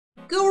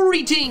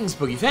Greetings,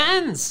 Boogie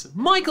fans!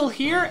 Michael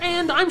here,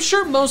 and I'm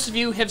sure most of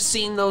you have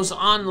seen those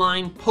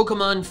online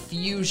Pokemon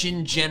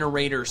fusion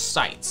generator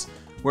sites,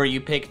 where you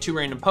pick two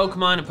random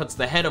Pokemon, it puts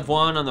the head of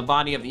one on the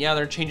body of the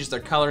other, changes their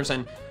colors,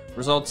 and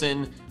results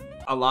in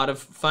a lot of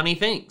funny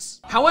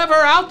things. However,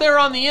 out there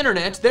on the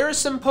internet, there is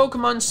some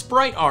Pokemon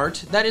sprite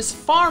art that is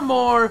far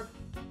more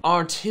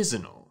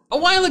artisanal. A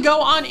while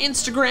ago on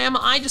Instagram,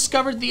 I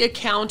discovered the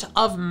account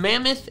of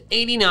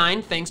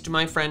Mammoth89, thanks to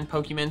my friend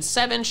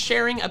Pokemon7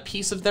 sharing a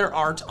piece of their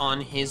art on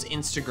his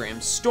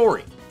Instagram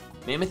story.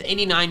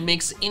 Mammoth89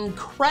 makes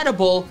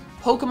incredible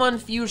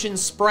Pokemon fusion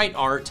sprite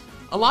art,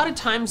 a lot of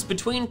times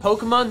between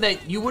Pokemon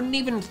that you wouldn't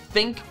even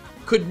think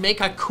could make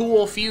a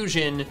cool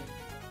fusion,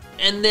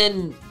 and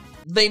then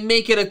they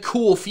make it a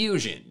cool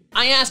fusion.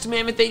 I asked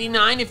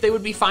Mammoth89 if they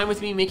would be fine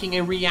with me making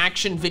a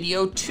reaction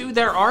video to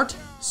their art,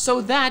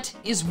 so that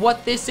is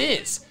what this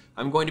is.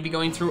 I'm going to be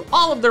going through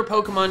all of their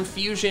Pokemon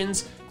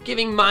fusions,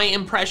 giving my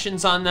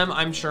impressions on them.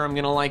 I'm sure I'm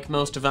gonna like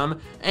most of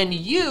them. And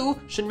you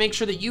should make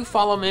sure that you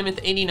follow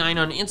Mammoth89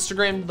 on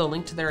Instagram. The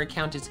link to their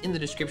account is in the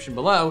description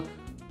below.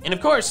 And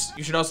of course,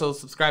 you should also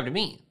subscribe to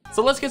me.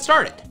 So let's get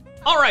started.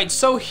 All right,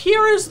 so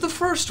here is the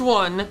first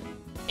one,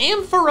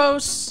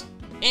 Ampharos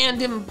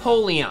and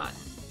Empoleon.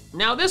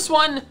 Now this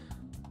one,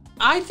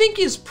 I think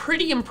is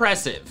pretty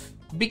impressive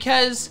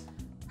because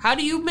how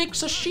do you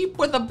mix a sheep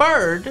with a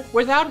bird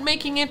without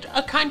making it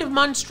a kind of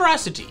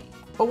monstrosity?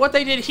 But what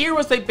they did here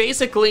was they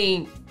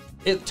basically,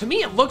 to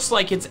me it looks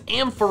like it's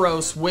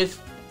Ampharos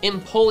with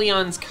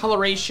Empoleon's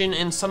coloration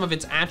and some of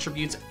its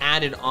attributes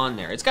added on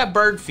there. It's got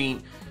bird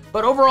feet,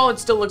 but overall it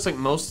still looks like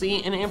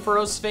mostly an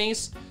Ampharos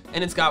face,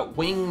 and it's got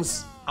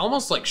wings,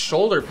 almost like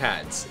shoulder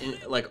pads,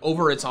 like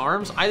over its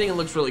arms. I think it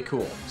looks really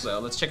cool. So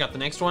let's check out the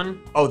next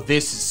one. Oh,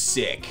 this is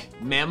sick.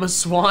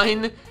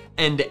 Mamoswine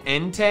and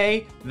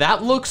Entei,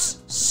 that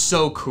looks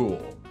so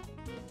cool.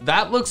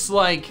 That looks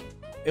like,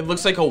 it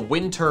looks like a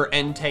winter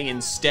Entei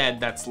instead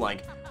that's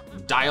like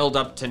dialed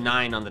up to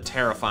 9 on the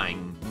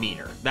terrifying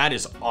meter. That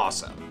is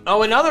awesome.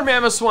 Oh, another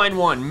Mamoswine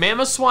one,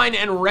 Mamoswine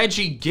and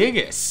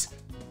Regigigas.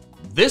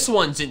 This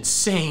one's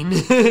insane.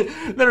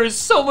 There is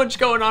so much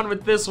going on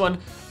with this one.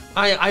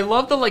 I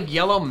love the like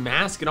yellow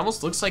mask. It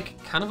almost looks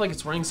like, kind of like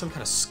it's wearing some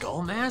kind of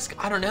skull mask.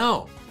 I don't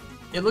know.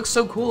 It looks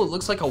so cool. It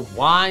looks like a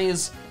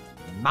wise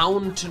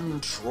mountain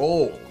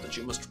troll that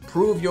you must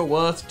prove your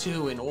worth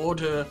to in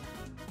order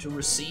to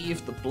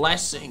receive the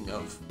blessing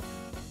of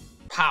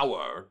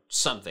power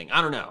something.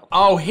 I don't know.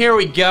 Oh, here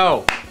we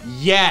go.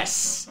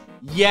 Yes,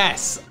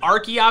 yes.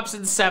 Archeops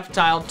and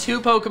Sceptile,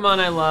 two Pokemon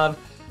I love.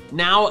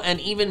 Now an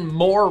even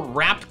more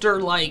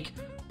raptor-like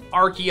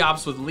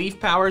Archeops with leaf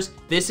powers.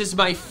 This is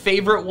my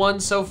favorite one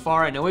so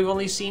far. I know we've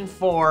only seen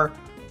 4,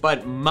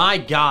 but my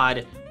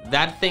God,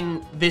 that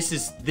thing, this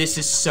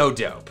is so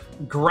dope.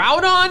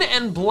 Groudon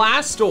and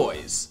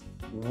Blastoise.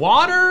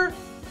 Water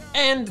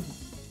and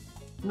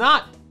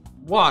not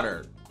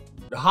water.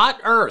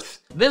 Hot Earth.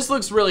 This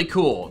looks really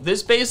cool.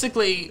 This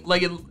basically,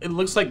 like it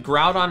looks like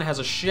Groudon has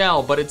a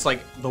shell, but it's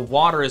like the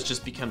water has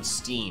just become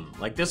steam.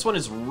 Like this one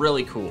is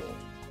really cool.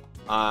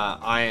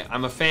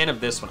 I'm a fan of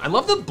this one. I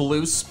love the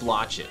blue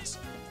splotches.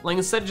 Like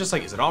instead of just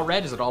like, is it all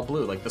red? Is it all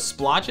blue? Like the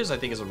splotches I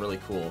think is a really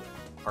cool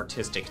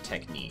artistic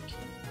technique.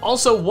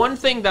 Also, one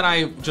thing that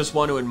I just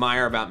want to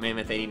admire about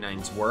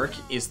Mammoth89's work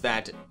is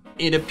that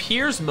it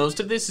appears most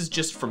of this is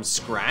just from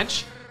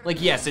scratch.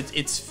 Like yes,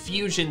 it's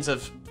fusions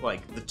of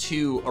like the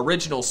two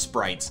original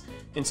sprites,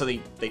 and so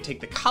they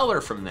take the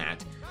color from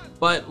that.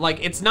 But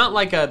like it's not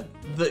like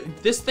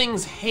this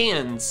thing's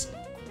hands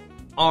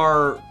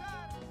are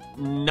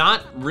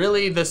not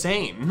really the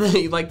same.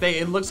 Like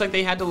it looks like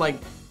they had to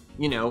like,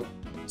 you know,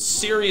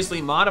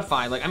 seriously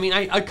modify. Like, I mean,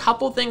 a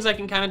couple things I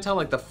can kind of tell,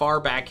 like the far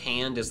back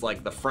hand is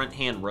like the front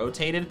hand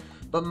rotated,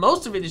 but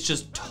most of it is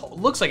just,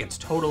 looks like it's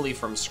totally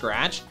from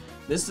scratch.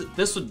 This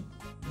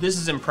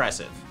is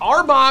impressive.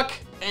 Arbok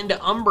and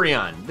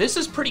Umbreon. This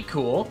is pretty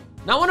cool.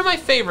 Not one of my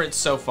favorites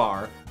so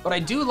far, but I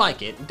do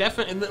like it.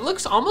 Definitely, it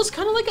looks almost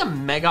kind of like a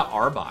Mega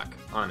Arbok,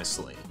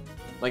 honestly.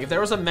 Like if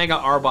there was a Mega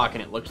Arbok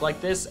and it looked like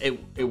this,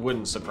 it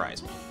wouldn't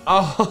surprise me.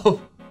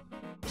 Oh,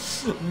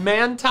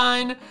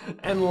 Mantine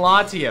and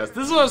Latios.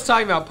 This is what I was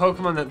talking about,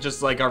 Pokemon that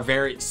just like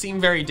seem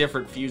very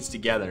different fused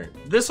together.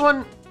 This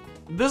one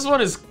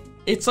is,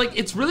 it's like,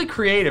 it's really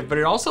creative, but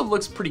it also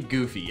looks pretty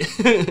goofy.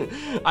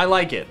 I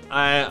like it,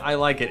 I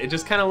like it. It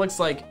just kind of looks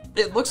like,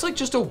 it looks like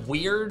just a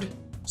weird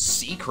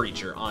sea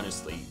creature,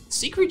 honestly.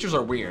 Sea creatures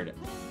are weird.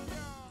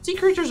 Sea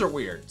creatures are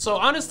weird. So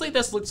honestly,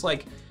 this looks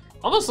like,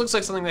 almost looks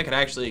like something that could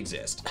actually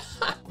exist.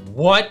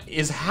 What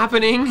is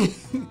happening?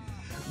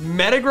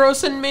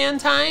 Metagross and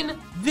Mantine?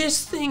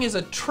 This thing is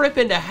a trip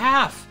and a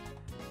half.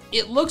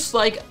 It looks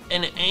like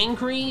an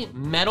angry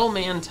metal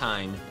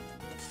Mantine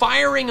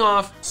firing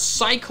off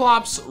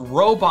Cyclops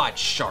robot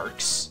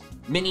sharks,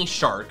 mini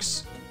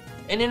sharks.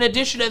 And in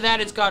addition to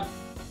that, it's got,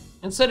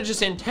 instead of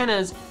just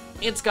antennas,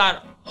 it's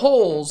got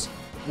holes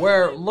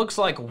where it looks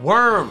like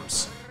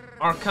worms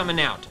are coming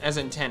out as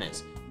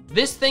antennas.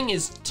 This thing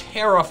is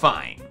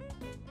terrifying.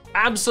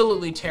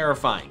 Absolutely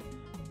terrifying.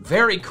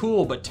 Very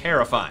cool, but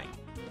terrifying.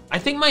 I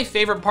think my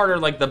favorite part are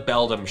like the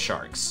Beldum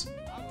sharks.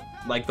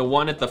 Like the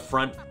one at the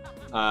front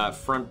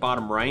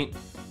bottom right.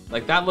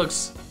 Like that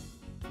looks,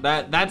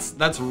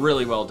 that's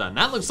really well done.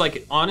 That looks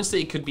like,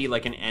 honestly, it could be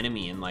like an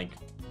enemy in like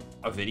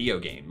a video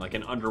game, like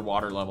an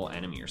underwater level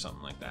enemy or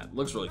something like that.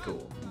 Looks really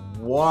cool.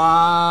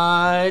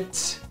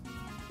 What?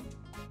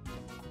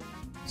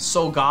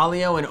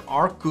 Solgaleo and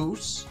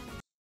Arceus.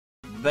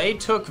 They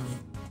took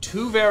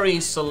two very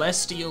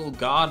celestial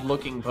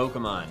god-looking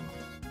Pokemon,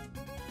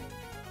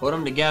 put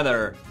them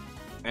together,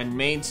 and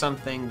made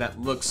something that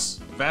looks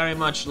very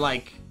much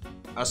like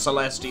a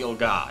celestial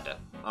god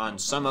on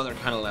some other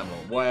kind of level.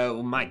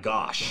 Well, my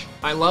gosh.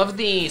 I love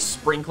the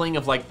sprinkling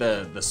of like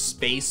the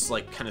space,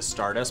 like kind of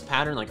Stardust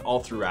pattern, like all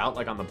throughout,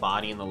 like on the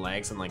body and the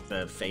legs and like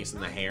the face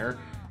and the hair.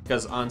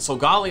 Because on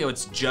Solgaleo,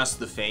 it's just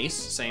the face,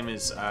 same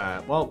as,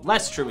 well,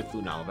 less true with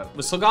Lunala, but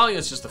with Solgaleo,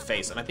 it's just the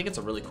face, and I think it's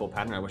a really cool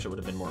pattern. I wish it would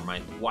have been more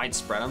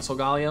widespread on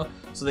Solgaleo.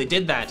 So they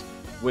did that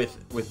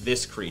with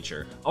this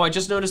creature. Oh, I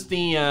just noticed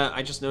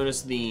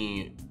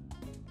the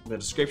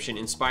description,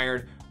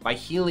 inspired by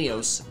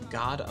Helios,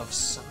 god of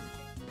sun.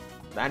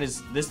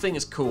 This thing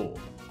is cool.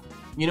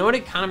 You know what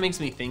it kind of makes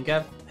me think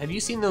of? Have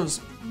you seen those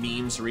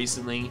memes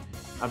recently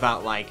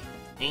about like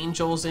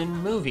angels in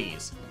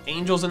movies,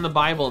 angels in the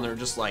Bible, and they're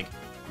just like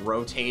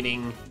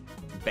rotating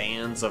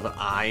bands of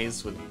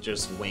eyes with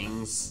just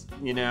wings,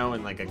 you know,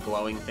 and like a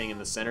glowing thing in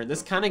the center?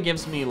 This kind of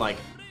gives me like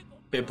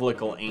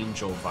biblical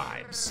angel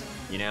vibes,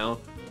 you know?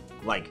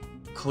 Like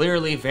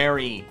clearly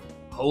very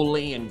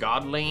holy and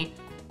godly,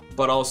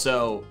 but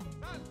also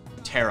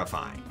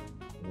terrifying.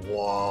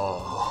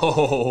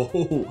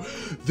 Whoa,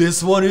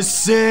 this one is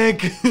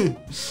sick.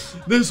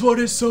 This one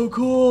is so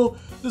cool.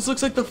 This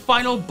looks like the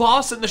final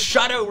boss in the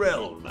Shadow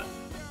Realm.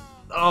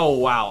 Oh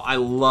wow, I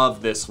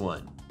love this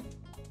one.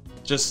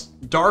 Just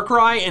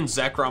Darkrai and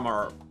Zekrom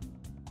are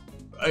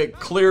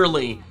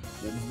clearly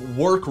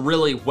work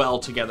really well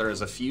together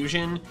as a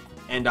fusion,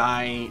 and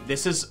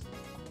this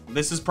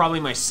is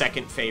probably my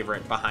second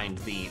favorite behind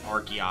the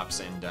Archeops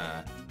and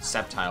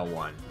Sceptile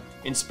one.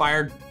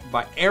 Inspired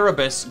by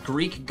Erebus,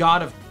 Greek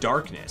god of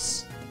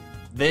darkness.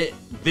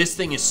 This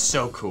thing is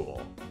so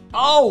cool.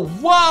 Oh,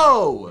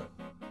 whoa!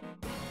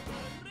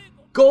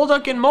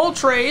 Golduck and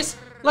Moltres,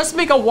 let's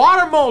make a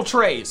water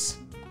Moltres.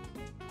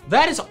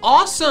 That is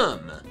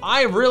awesome.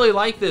 I really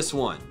like this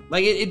one.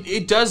 Like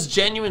it does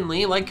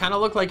genuinely like kind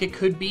of look like it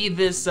could be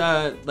this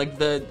like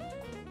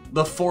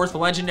the fourth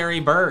legendary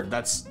bird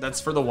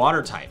that's for the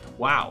water type.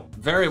 Wow,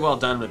 very well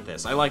done with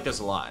this. I like this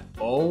a lot.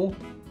 Oh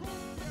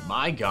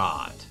my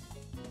God.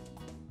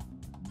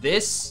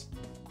 This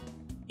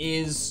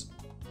is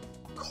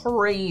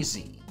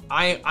crazy.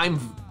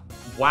 I'm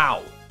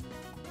wow.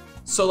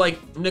 So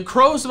like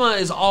Necrozma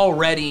is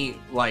already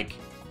like,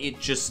 it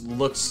just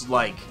looks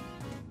like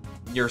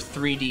your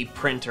 3D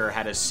printer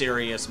had a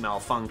serious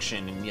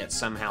malfunction and yet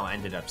somehow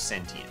ended up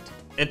sentient.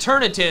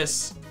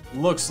 Eternatus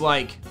looks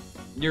like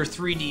your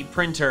 3D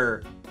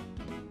printer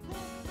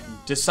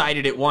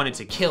decided it wanted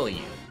to kill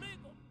you.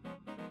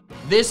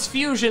 This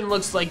fusion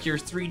looks like your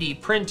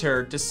 3D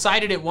printer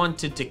decided it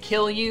wanted to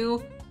kill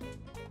you,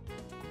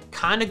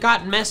 kinda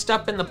got messed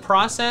up in the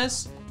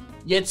process,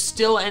 yet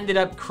still ended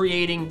up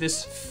creating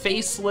this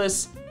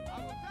faceless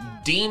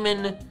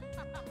demon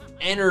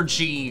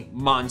energy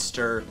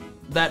monster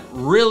that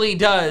really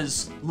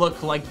does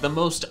look like the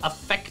most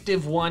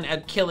effective one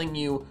at killing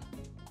you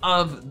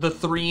of the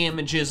 3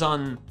 images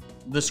on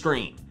the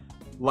screen.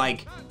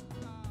 Like,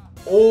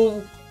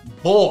 oh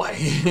boy.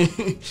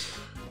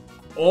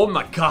 Oh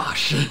my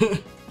gosh.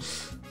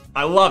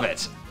 I love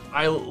it.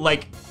 I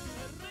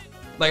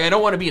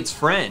don't want to be its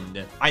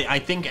friend. I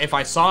think if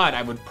I saw it,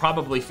 I would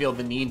probably feel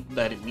the need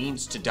that it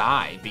needs to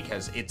die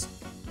because it's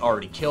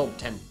already killed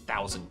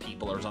 10,000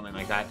 people or something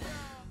like that.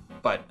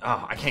 But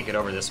oh, I can't get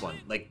over this one.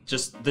 Like,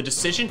 just the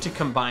decision to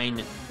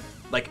combine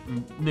like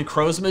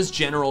Necrozma's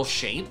general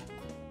shape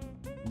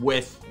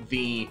with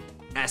the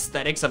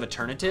aesthetics of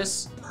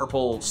Eternatus,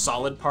 purple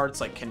solid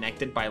parts like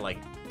connected by like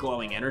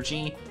glowing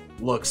energy,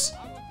 looks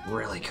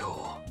really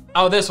cool.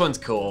 Oh, this one's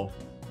cool.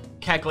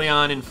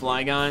 Kecleon and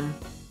Flygon.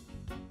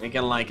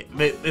 Making like,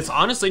 this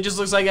honestly just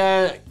looks like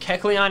a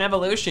Kecleon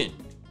evolution,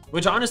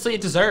 which honestly it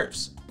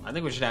deserves. I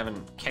think we should have a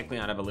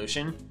Kecleon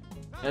evolution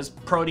as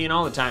Protean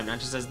all the time, not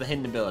just as the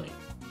hidden ability.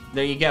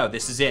 There you go,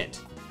 this is it.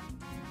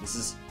 This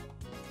is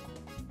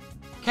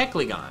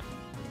Kecleon.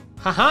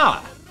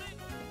 Haha.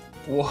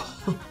 Whoa.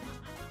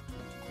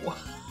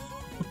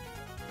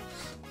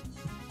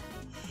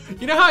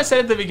 You know how I said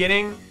at the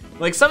beginning,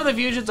 like some of the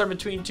fusions are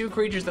between two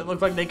creatures that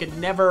look like they could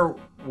never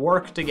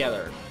work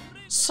together.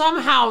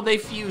 Somehow they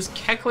fuse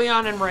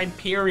Kecleon and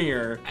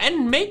Rhyperior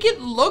and make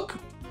it look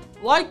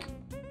like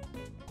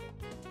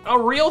a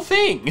real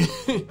thing.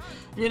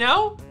 You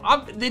know?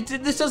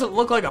 This doesn't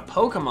look like a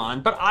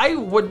Pokemon, but I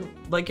would,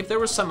 like if there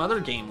was some other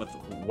game with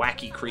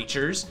wacky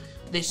creatures,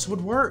 this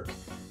would work.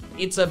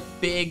 It's a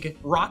big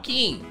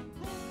rocky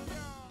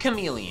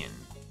chameleon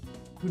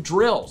who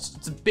drills.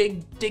 It's a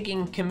big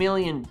digging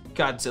chameleon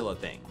Godzilla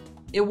thing.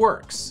 It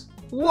works.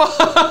 What?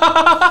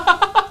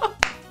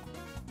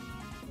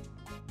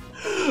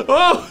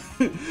 Oh,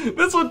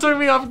 this one took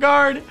me off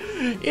guard.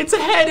 Its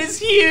head is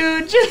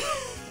huge.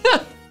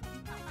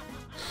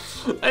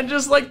 And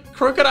just like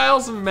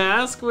Crocodile's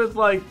mask with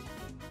like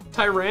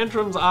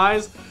Tyrantrum's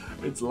eyes.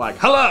 It's like,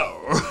 hello.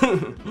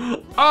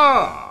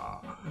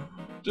 Ah,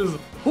 just,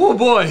 oh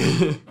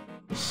boy.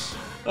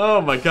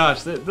 Oh my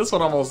gosh, this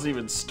one almost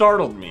even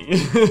startled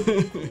me.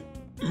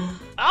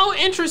 Oh,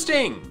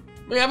 interesting.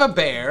 We have a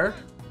bear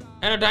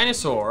and a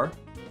dinosaur,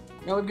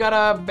 and we've got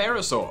a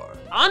barosaur.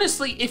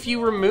 Honestly, if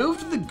you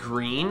removed the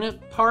green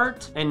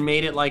part and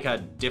made it like a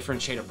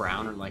different shade of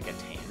brown or like a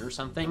tan or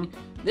something,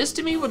 this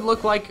to me would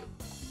look like,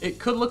 it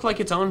could look like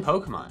its own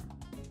Pokemon.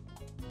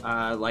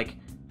 Like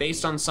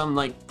based on some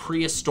like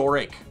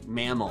prehistoric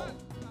mammal,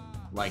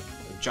 like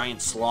a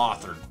giant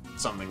sloth or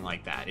something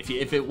like that.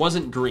 If it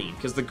wasn't green,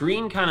 because the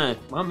green kind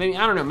of, well, maybe,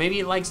 I don't know, maybe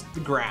it likes the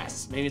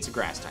grass. Maybe it's a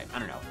grass type, I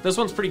don't know. This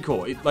one's pretty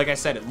cool. Like I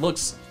said, it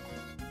looks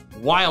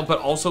wild, but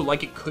also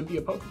like it could be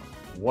a Pokemon.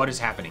 What is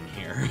happening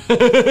here?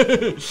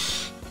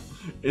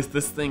 Is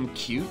this thing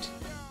cute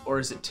or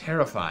is it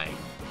terrifying?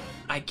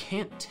 I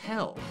can't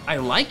tell. I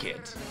like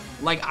it.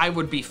 Like I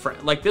would be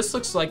like this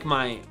looks like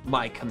my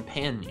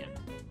companion,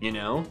 you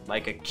know?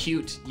 Like a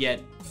cute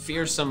yet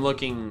fearsome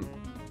looking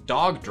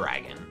dog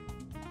dragon.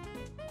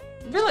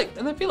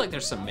 I feel like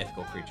there's some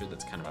mythical creature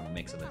that's kind of a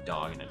mix of a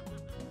dog and a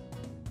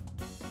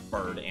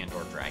bird and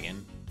or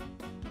dragon.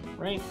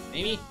 Right?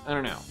 Maybe? I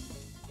don't know.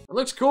 It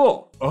looks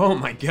cool. Oh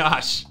my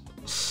gosh.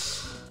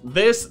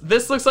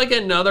 This looks like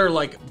another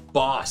like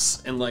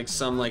boss in like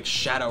some like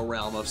shadow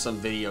realm of some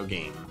video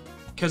game.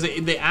 Because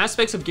the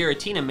aspects of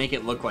Giratina make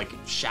it look like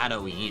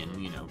shadowy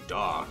and, you know,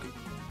 dark,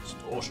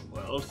 distortion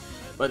world.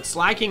 But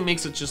Slacking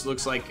makes it just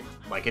looks like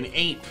an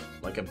ape,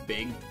 like a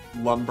big,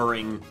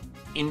 lumbering,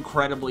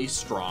 incredibly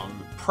strong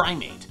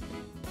primate.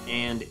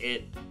 And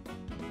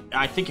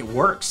I think it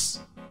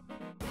works.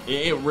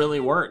 It really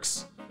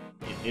works.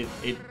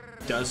 It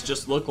does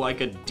just look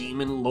like a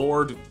demon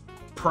lord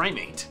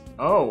primate.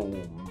 Oh,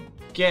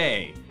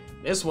 okay.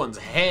 This one's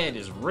head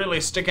is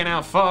really sticking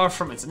out far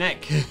from its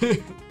neck.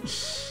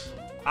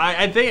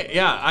 I think,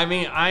 yeah, I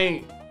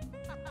mean,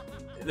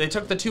 they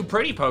took the two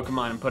pretty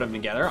Pokemon and put them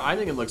together. I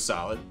think it looks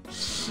solid.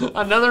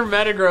 Another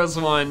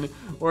Metagross one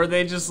where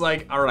they just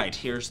like, all right,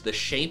 here's the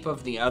shape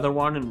of the other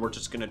one and we're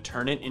just gonna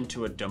turn it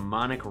into a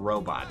demonic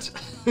robot.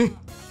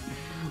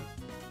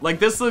 Like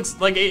this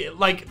looks like it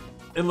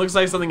looks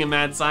like something a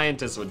mad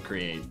scientist would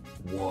create.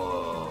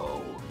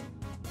 Whoa.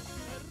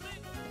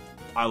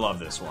 I love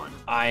this one.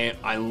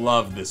 I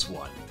love this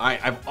one.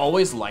 I've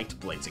always liked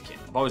Blaziken.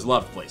 I've always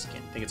loved Blaziken.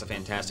 I think it's a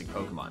fantastic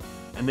Pokemon.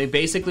 And they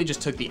basically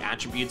just took the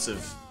attributes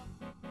of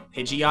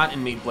Pidgeot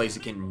and made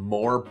Blaziken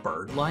more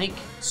bird-like.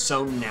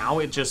 So now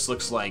it just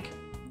looks like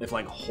if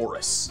like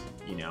Horus,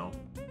 you know,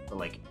 or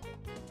like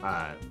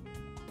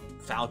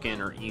falcon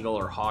or eagle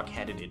or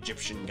hawk-headed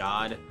Egyptian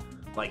god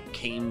like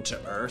came to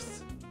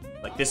Earth.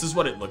 Like this is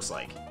what it looks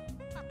like.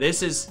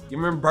 This is, you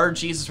remember Bird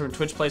Jesus from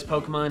Twitch Plays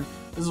Pokemon?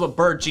 This is what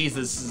Bird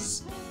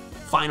Jesus'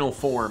 final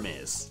form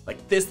is.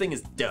 Like, this thing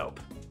is dope.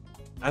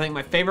 I think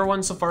my favorite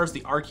one so far is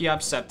the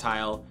Archeops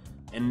Sceptile,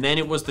 and then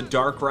it was the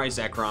Darkrai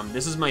Zekrom.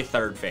 This is my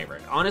third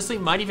favorite. Honestly,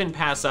 might even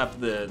pass up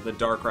the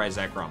Darkrai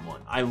Zekrom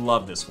one. I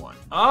love this one.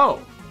 Oh,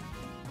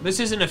 this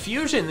isn't a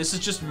fusion. This is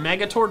just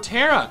Mega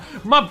Torterra.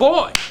 My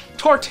boy,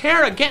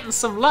 Torterra getting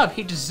some love.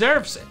 He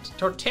deserves it.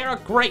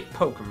 Torterra, great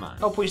Pokemon.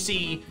 Hope we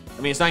see,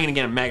 I mean, it's not gonna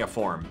get a Mega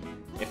form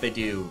if they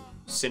do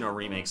Sinnoh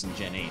remakes in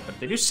Gen 8, but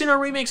if they do Sinnoh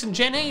remakes in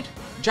Gen 8,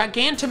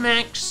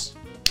 Gigantamax,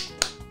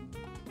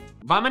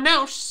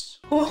 Vamonos.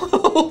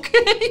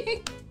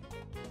 Okay.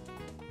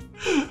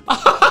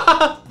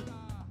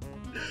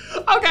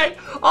 Okay,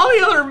 all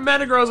the other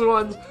Metagross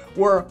ones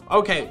were,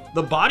 okay,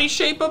 the body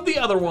shape of the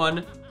other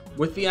one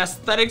with the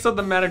aesthetics of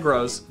the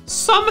Metagross.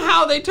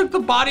 Somehow they took the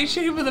body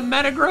shape of the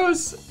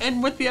Metagross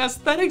and with the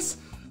aesthetics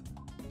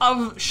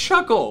of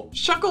Shuckle.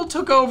 Shuckle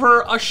took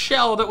over a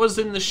shell that was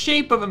in the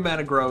shape of a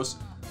Metagross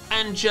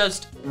and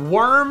just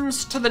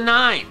worms to the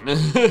 9.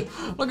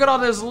 Look at all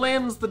those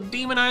limbs, the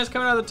demon eyes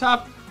coming out of the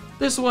top.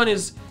 This one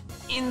is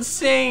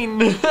insane.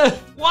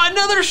 Well,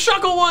 another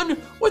Shuckle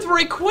one with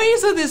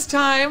Rayquaza this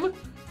time.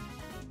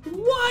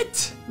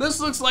 What? This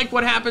looks like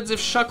what happens if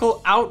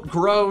Shuckle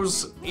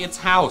outgrows its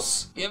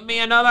house. Give me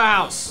another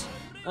house,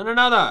 and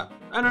another,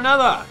 and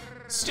another.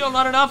 Still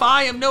not enough.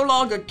 I am no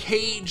longer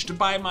caged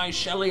by my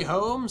Shelly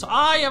homes.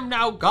 I am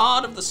now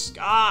god of the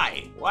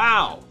sky.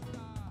 Wow.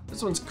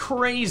 This one's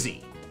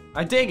crazy.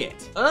 I dig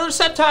it. Another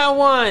Sceptile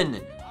one.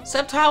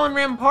 Sceptile and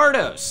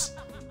Rampardos.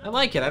 I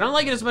like it. I don't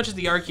like it as much as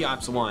the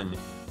Archeops one,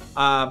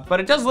 but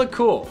it does look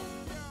cool.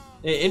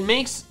 It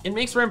makes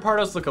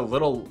Rampardos look a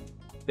little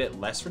bit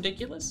less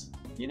ridiculous,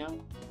 you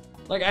know?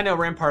 Like, I know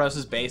Rampardos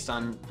is based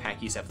on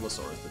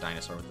Pachycephalosaurus, the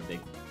dinosaur with the big,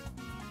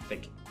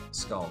 thick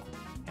skull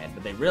head,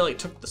 but they really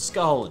took the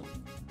skull and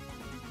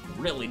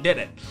really did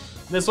it.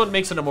 This one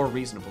makes it a more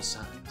reasonable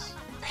size.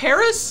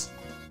 Paris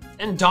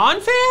and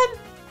Donphan?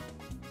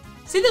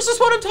 See, this is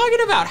what I'm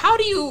talking about. How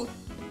do you,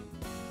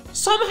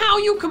 somehow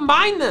you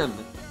combine them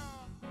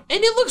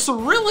And it looks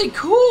really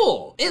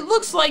cool. It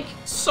looks like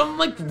some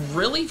like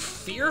really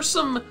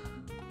fearsome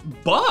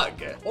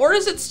bug. Or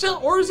is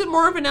it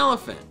more of an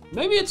elephant?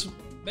 Maybe it's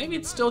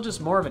still just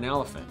more of an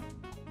elephant,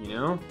 you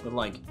know? With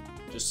like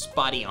just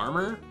spotty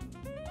armor?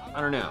 I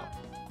don't know.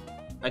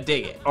 I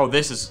dig it. Oh,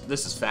 this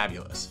is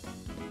fabulous.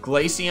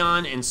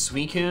 Glaceon and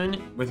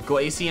Suicune with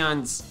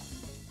Glaceon's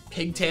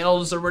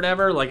pigtails or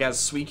whatever, like as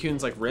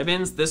Suicune's like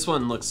ribbons. This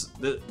one looks,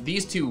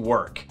 these two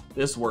work.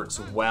 This works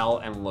well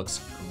and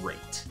looks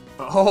great.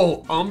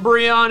 Oh,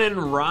 Umbreon and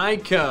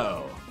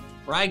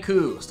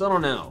Raikou, still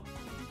don't know.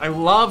 I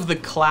love the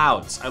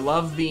clouds. I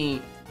love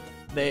they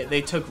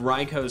took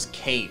Raikou's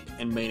cape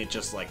and made it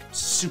just like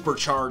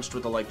supercharged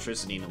with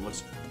electricity and it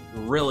looks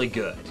really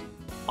good.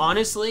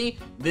 Honestly,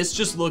 this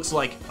just looks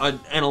like an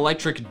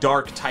electric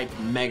dark type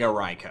Mega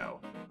Raikou.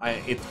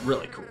 It's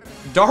really cool.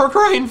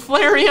 Darkrai and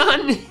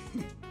Flareon.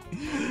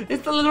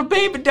 It's the little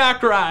baby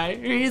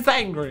Darkrai. He's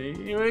angry.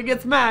 When he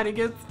gets mad, he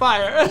gets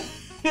fire.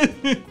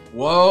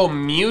 Whoa,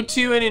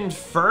 Mewtwo and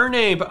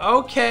Infernape.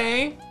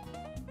 Okay.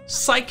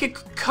 Psychic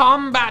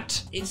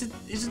Combat. Is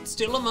it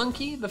still a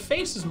monkey? The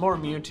face is more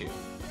Mewtwo,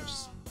 which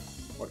is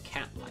more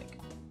cat-like.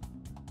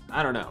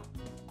 I don't know.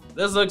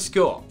 This looks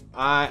cool.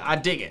 I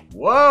dig it.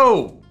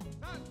 Whoa!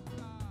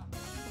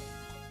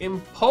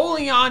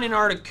 Empoleon and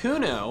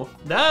Articuno.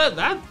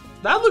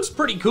 That looks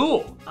pretty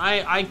cool.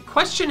 I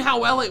question how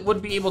well it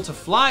would be able to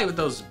fly with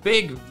those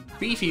big,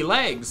 beefy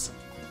legs.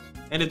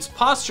 And its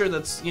posture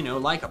that's, you know,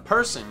 like a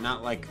person,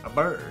 not like a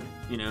bird,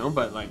 you know,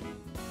 but like,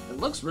 it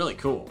looks really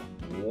cool.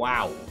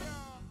 Wow.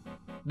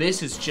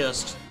 This is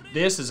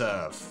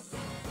a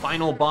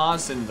final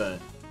boss in the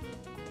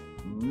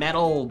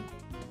metal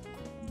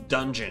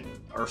dungeon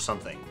or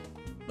something.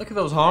 Look at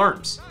those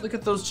arms. Look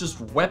at those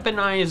just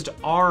weaponized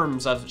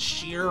arms of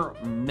sheer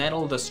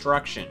metal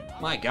destruction.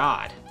 My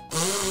God.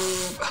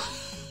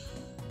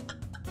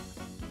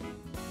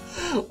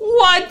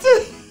 What?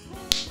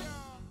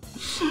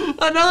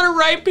 Another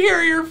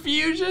Rhyperior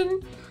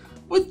fusion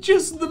with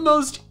just the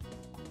most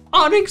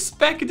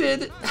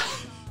unexpected.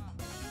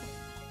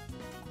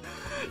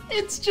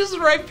 It's just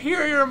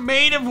Rhyperior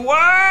made of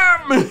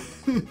worm.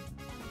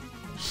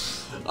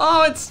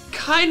 Oh, it's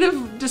kind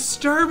of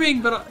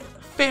disturbing, but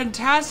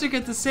fantastic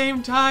at the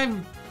same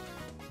time.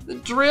 The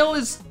drill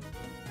is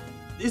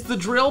the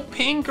drill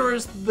pink or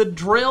is the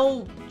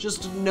drill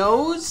just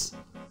nose?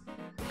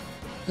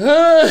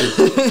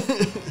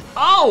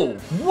 Oh,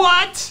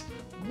 what?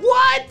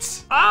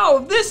 What?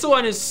 Oh, this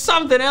one is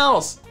something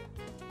else.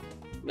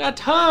 That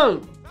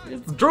tongue,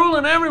 it's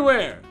drooling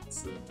everywhere.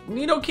 It's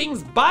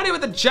Nidoking's body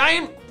with a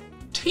giant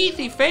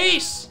teethy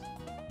face.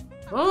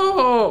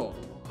 Oh,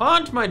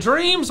 haunt my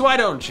dreams, why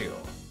don't you?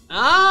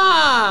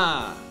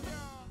 Ah!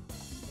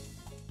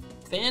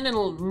 Thin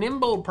and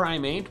nimble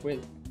primate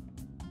with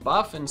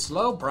buff and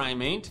slow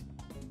primate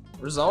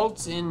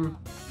results in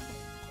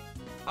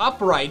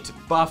upright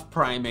buff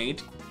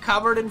primate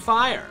covered in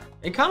fire.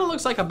 It kind of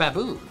looks like a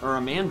baboon or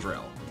a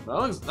mandrill.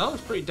 That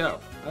looks pretty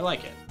dope. I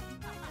like it.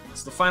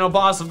 It's the final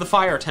boss of the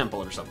fire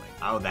temple or something.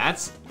 Oh,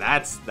 that's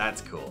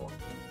cool.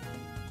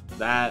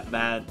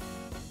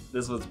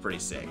 This one's pretty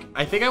sick.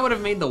 I think I would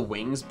have made the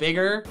wings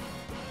bigger,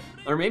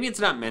 or maybe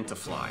it's not meant to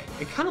fly.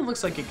 It kind of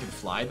looks like it could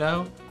fly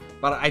though,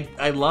 but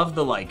I love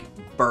the like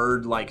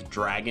bird-like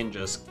dragon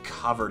just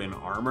covered in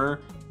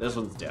armor. This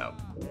one's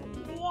dope.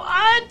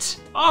 What?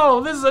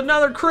 Oh, this is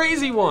another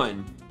crazy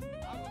one.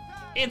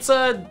 It's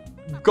a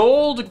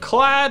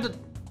gold-clad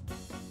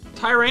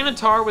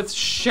Tyranitar with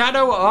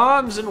shadow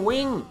arms and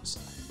wings.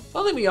 If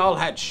only we all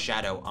had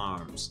shadow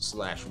arms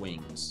 /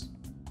 wings.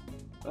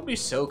 That'd be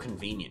so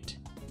convenient.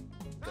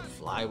 You could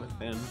fly with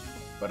them,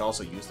 but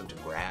also use them to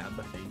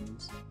grab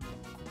things.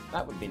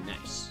 That would be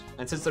nice.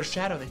 And since they're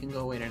shadow, they can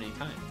go away at any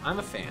time. I'm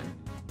a fan.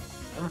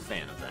 I'm a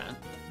fan of that.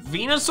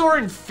 Venusaur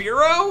and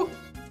Fearow?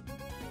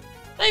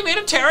 They made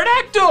a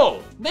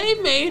pterodactyl! They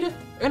made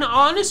an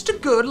honest to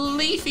good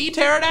leafy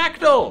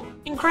pterodactyl.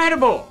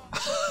 Incredible.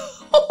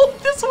 Oh,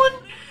 this one,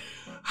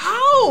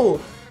 how?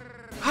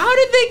 How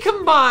did they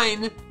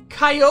combine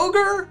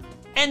Kyogre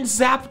and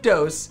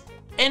Zapdos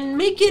and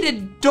make it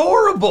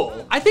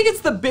adorable? I think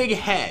it's the big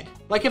head.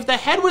 Like if the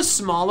head was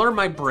smaller,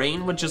 my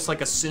brain would just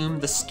like assume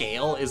the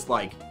scale is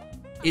like,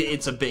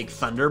 it's a big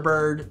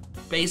Thunderbird,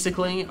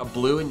 basically, a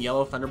blue and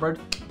yellow Thunderbird.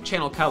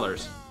 Channel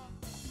colors,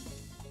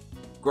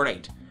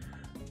 great.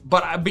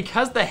 But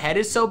because the head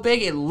is so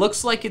big, it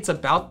looks like it's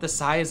about the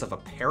size of a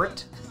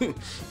parrot,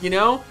 you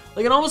know?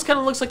 Like it almost kind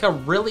of looks like a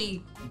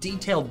really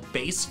detailed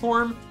base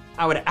form.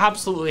 I would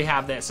absolutely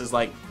have this as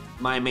like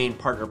my main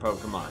partner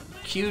Pokemon.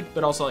 Cute,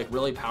 but also like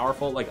really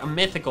powerful, like a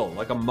mythical,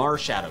 like a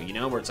Marshadow, you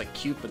know, where it's like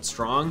cute but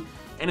strong.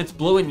 And it's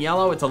blue and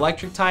yellow, it's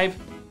electric type.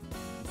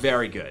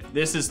 Very good.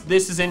 This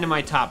is into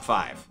my top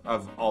 5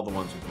 of all the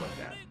ones we've looked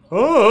at.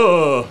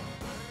 Oh!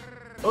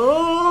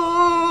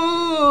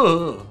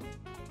 Oh!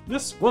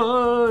 This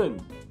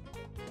one!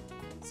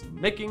 It's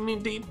making me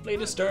deeply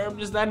disturbed.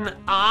 Is that an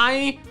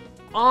eye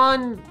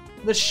on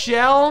the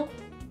shell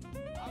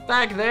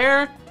back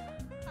there?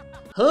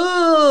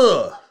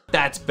 Oh!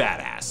 That's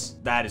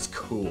badass. That is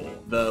cool.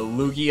 The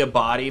Lugia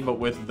body, but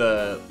with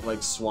the like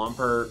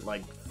Swampert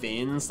like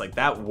fins, like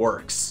that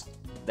works.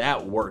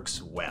 That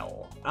works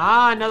well.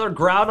 Ah, another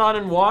Groudon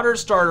and Water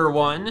Starter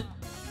one.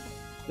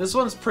 This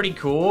one's pretty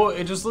cool.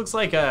 It just looks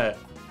like a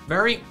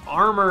very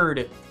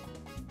armored,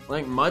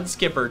 like mud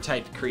skipper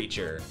type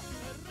creature.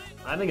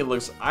 I think it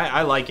looks,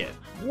 I like it.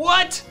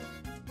 What?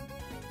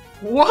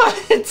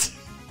 What?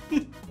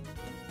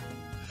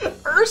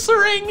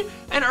 Ursaring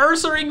and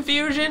Ursaring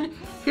fusion?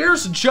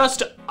 Here's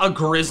just a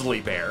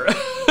grizzly bear.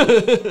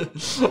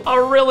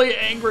 A really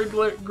angry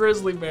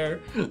grizzly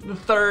bear. The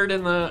third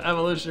in the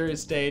evolutionary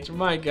stage,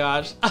 my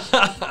gosh.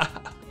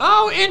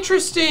 Oh,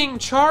 interesting,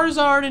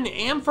 Charizard and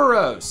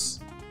Ampharos.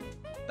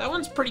 That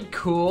one's pretty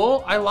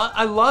cool. I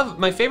love,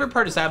 my favorite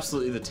part is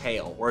absolutely the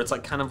tail, where it's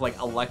like kind of like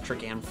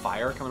electric and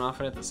fire coming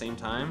off it at the same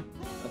time.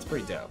 That's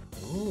pretty dope.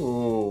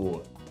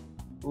 Ooh,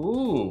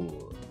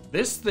 ooh.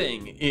 This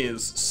thing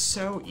is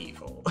so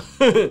evil.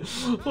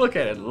 Look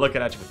at it,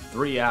 looking at you with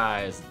 3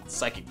 eyes, and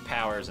psychic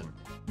powers, and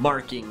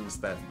markings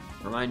that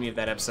remind me of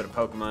that episode of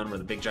Pokemon where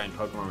the big giant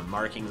Pokemon with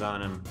markings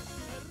on him.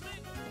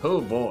 Oh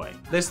boy,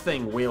 this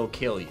thing will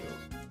kill you.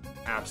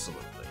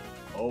 Absolutely.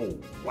 Oh,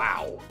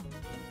 wow.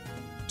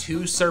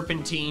 2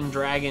 Serpentine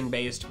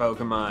dragon-based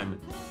Pokemon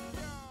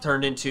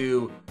turned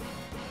into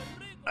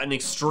an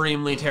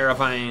extremely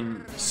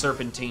terrifying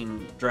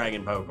Serpentine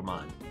dragon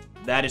Pokemon.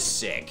 That is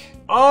sick.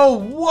 Oh,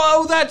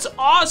 whoa, that's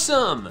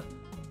awesome!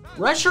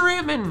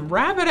 Reshiram and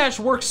Rapidash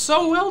work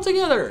so well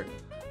together.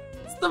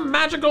 It's the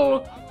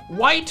magical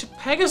white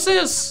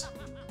Pegasus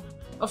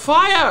of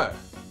fire.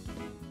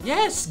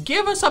 Yes,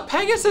 give us a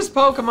Pegasus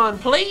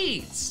Pokemon,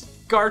 please.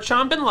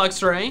 Garchomp and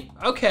Luxray,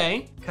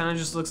 okay. Kind of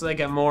just looks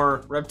like a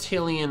more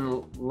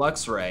reptilian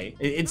Luxray.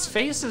 Its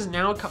face has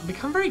now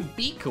become very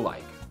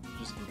beak-like,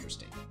 which is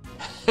interesting.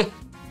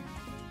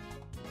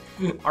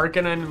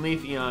 Arcanine and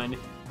Leafeon.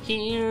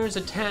 Here's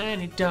a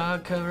tiny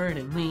dog covered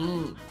in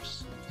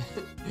leaves.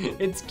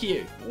 It's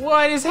cute.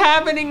 What is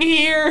happening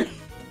here?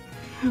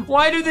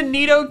 Why do the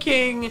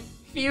Nidoking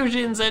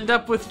fusions end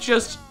up with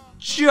just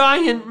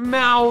giant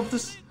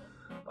mouths?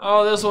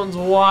 Oh, this one's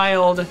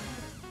wild.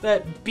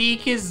 That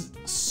beak is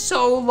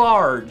so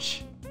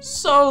large.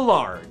 So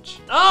large.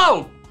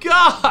 Oh,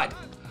 God!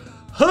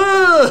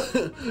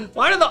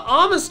 Why do the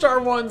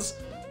Amistar ones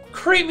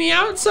creep me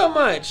out so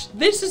much?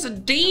 This is a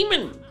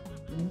demon.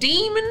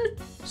 Demon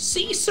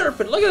sea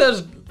serpent. Look at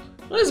those.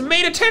 It's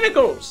made of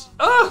tentacles.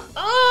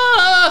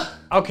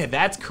 Okay,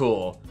 that's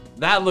cool.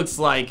 That looks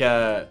like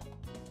that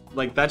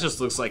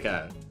just looks like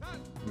a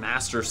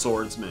master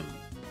swordsman.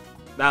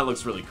 That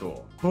looks really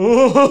cool.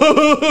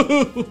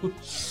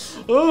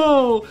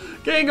 Oh,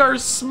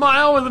 Gengar's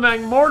smile with the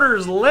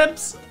Magmortar's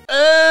lips.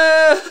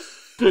 Well,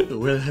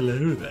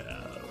 hello there.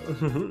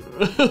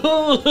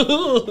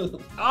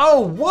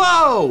 Oh,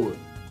 whoa!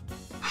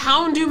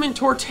 Houndoom and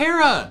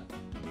Torterra.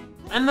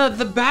 And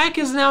the back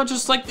is now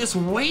just like this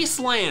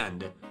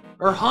wasteland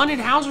or haunted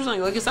house or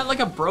something. Like, is that like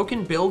a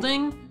broken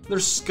building?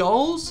 There's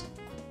skulls?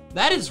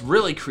 That is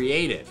really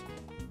creative.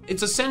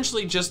 It's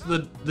essentially just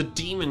the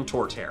demon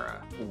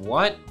Torterra.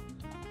 What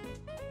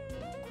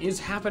is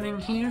happening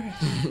here?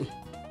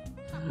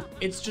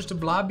 It's just a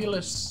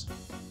blobulous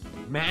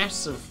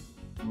mass of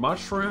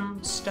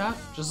mushroom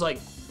stuff, just like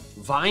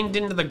vined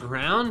into the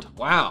ground.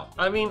 Wow.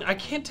 I mean, I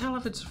can't tell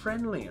if it's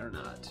friendly or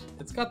not.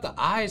 It's got the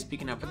eyes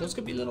peeking out, but those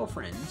could be little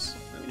friends.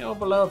 Let me know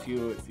below if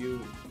you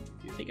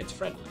think it's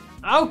friendly.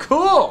 Oh,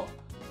 cool!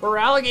 For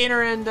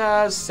Alligator and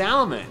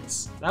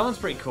Salamence. That one's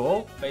pretty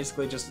cool.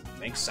 Basically just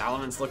makes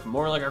Salamence look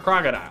more like a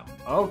crocodile.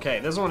 Okay,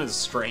 this one is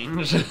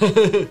strange.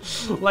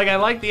 Like, I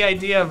like the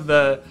idea of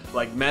the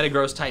like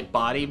Metagross type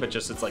body, but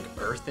just it's like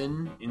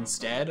earthen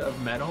instead of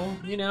metal,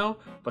 you know?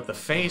 But the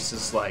face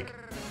is like,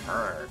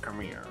 come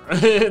here.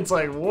 It's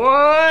like,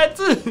 what?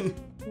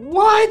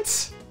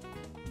 What?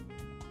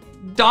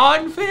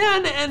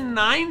 Donphan and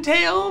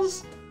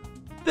Ninetales?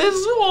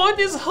 This one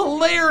is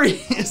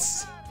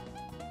hilarious.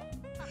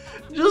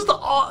 Just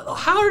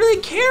how do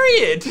they carry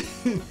it?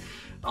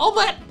 All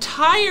that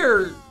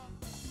tire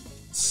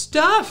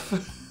stuff.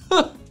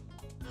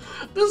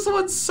 This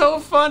one's so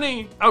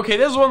funny. Okay,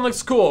 this one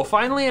looks cool.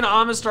 Finally an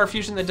Amistar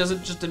fusion that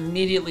doesn't just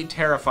immediately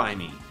terrify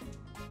me.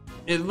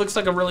 It looks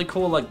like a really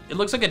cool, like, it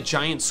looks like a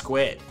giant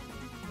squid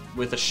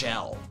with a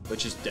shell,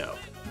 which is dope.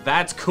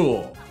 That's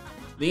cool.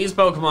 These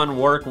Pokemon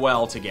work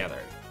well together.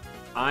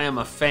 I am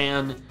a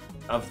fan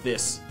of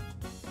this.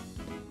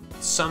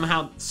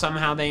 Somehow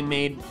they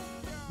made,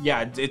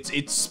 yeah, it's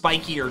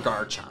spikier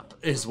Garchomp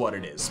is what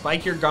it is.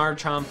 Spikier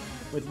Garchomp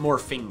with more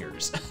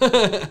fingers.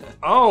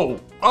 Oh,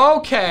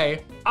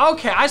 okay.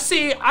 Okay, I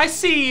see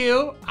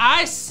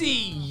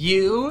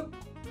you.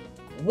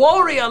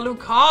 Warrior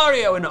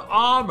Lucario in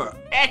armor.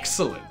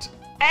 Excellent.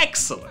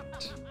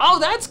 Excellent. Oh,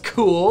 that's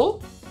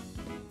cool.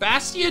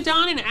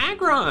 Bastiodon and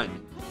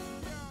Aggron.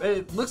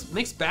 It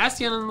makes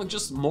Bastion look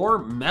just more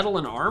metal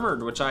and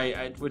armored, which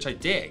I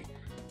dig.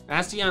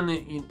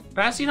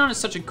 Bastiodon is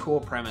such a cool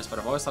premise, but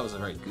I've always thought it was a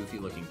very goofy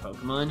looking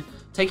Pokemon.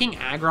 Taking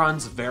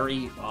Aggron's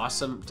very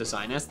awesome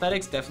design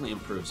aesthetics definitely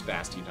improves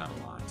Bastiodon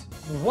a lot.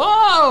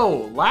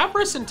 Whoa,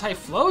 Lapras and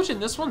Typhlosion,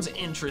 this one's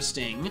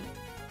interesting.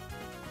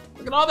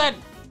 Look at all that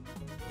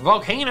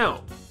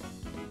volcano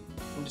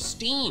and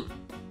steam.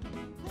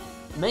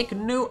 Make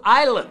new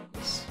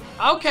islands.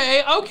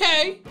 Okay,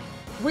 okay.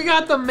 We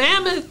got the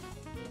mammoth.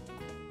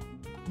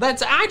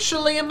 That's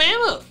actually a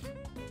mammoth.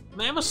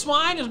 Mammoth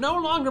swine is no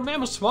longer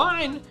mammoth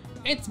swine.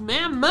 It's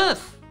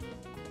mammoth.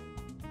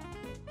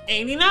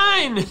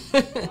 89.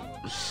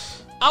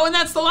 Oh, and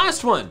that's the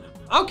last one.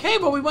 Okay,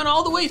 but we went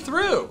all the way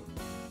through.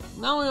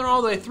 Not only went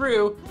all the way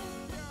through,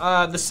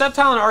 the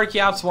Sceptile and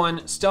Archeops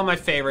one, still my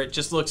favorite.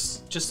 Just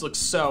looks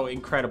so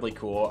incredibly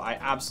cool. I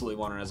absolutely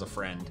want it as a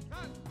friend.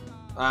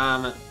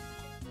 The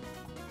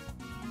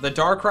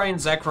Darkrai and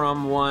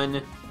Zekrom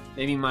one,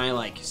 maybe my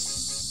like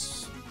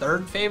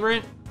third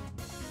favorite.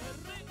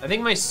 I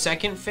think my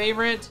second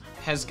favorite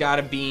has got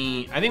to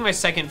be. I think my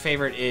second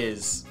favorite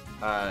is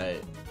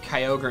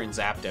Kyogre and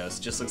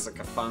Zapdos. Just looks like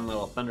a fun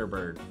little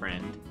Thunderbird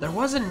friend. There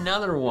was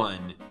another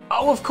one.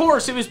 Oh, of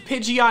course, it was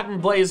Pidgeot and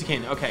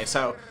Blaziken. Okay,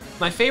 so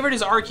my favorite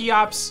is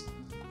Archeops.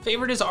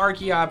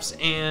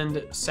 And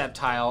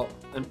Sceptile.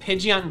 And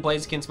Pidgeot and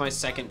Blaziken's my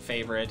second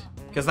favorite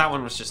because that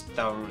one was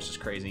just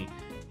crazy.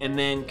 And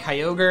then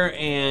Kyogre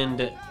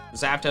and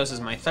Zapdos is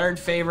my third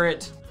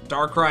favorite.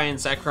 Darkrai and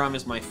Zekrom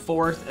is my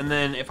fourth. And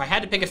then if I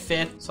had to pick a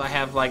fifth, so I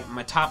have like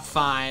my top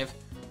 5,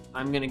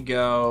 I'm gonna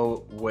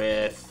go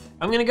with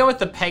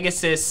the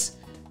Pegasus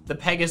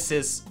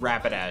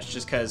Rapidash,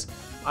 just because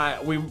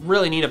we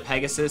really need a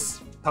Pegasus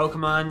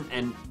Pokemon,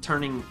 and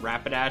turning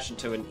Rapidash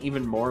into an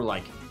even more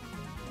like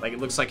it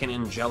looks like an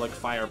angelic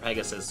fire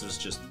Pegasus was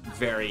just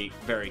very,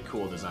 very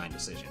cool design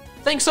decision.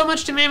 Thanks so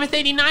much to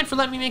Mammoth89 for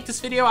letting me make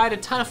this video. I had a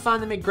ton of fun.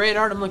 They made great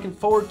art. I'm looking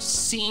forward to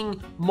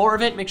seeing more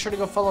of it. Make sure to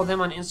go follow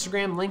them on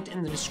Instagram, linked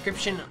in the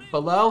description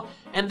below.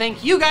 And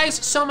thank you guys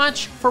so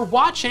much for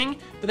watching.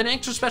 With an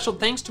extra special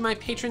thanks to my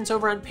patrons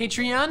over on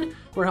Patreon,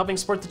 who are helping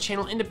support the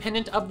channel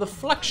independent of the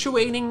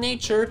fluctuating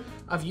nature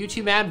of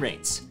YouTube ad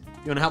rates.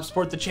 If you want to help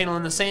support the channel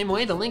in the same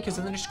way, the link is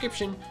in the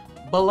description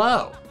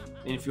below.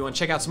 And if you want to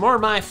check out some more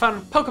of my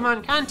fun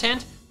Pokemon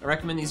content, I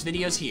recommend these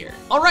videos here.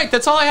 All right,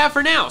 that's all I have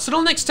for now. So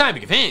till next time,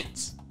 big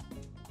fans,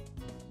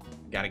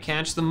 gotta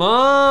catch them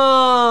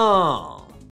all.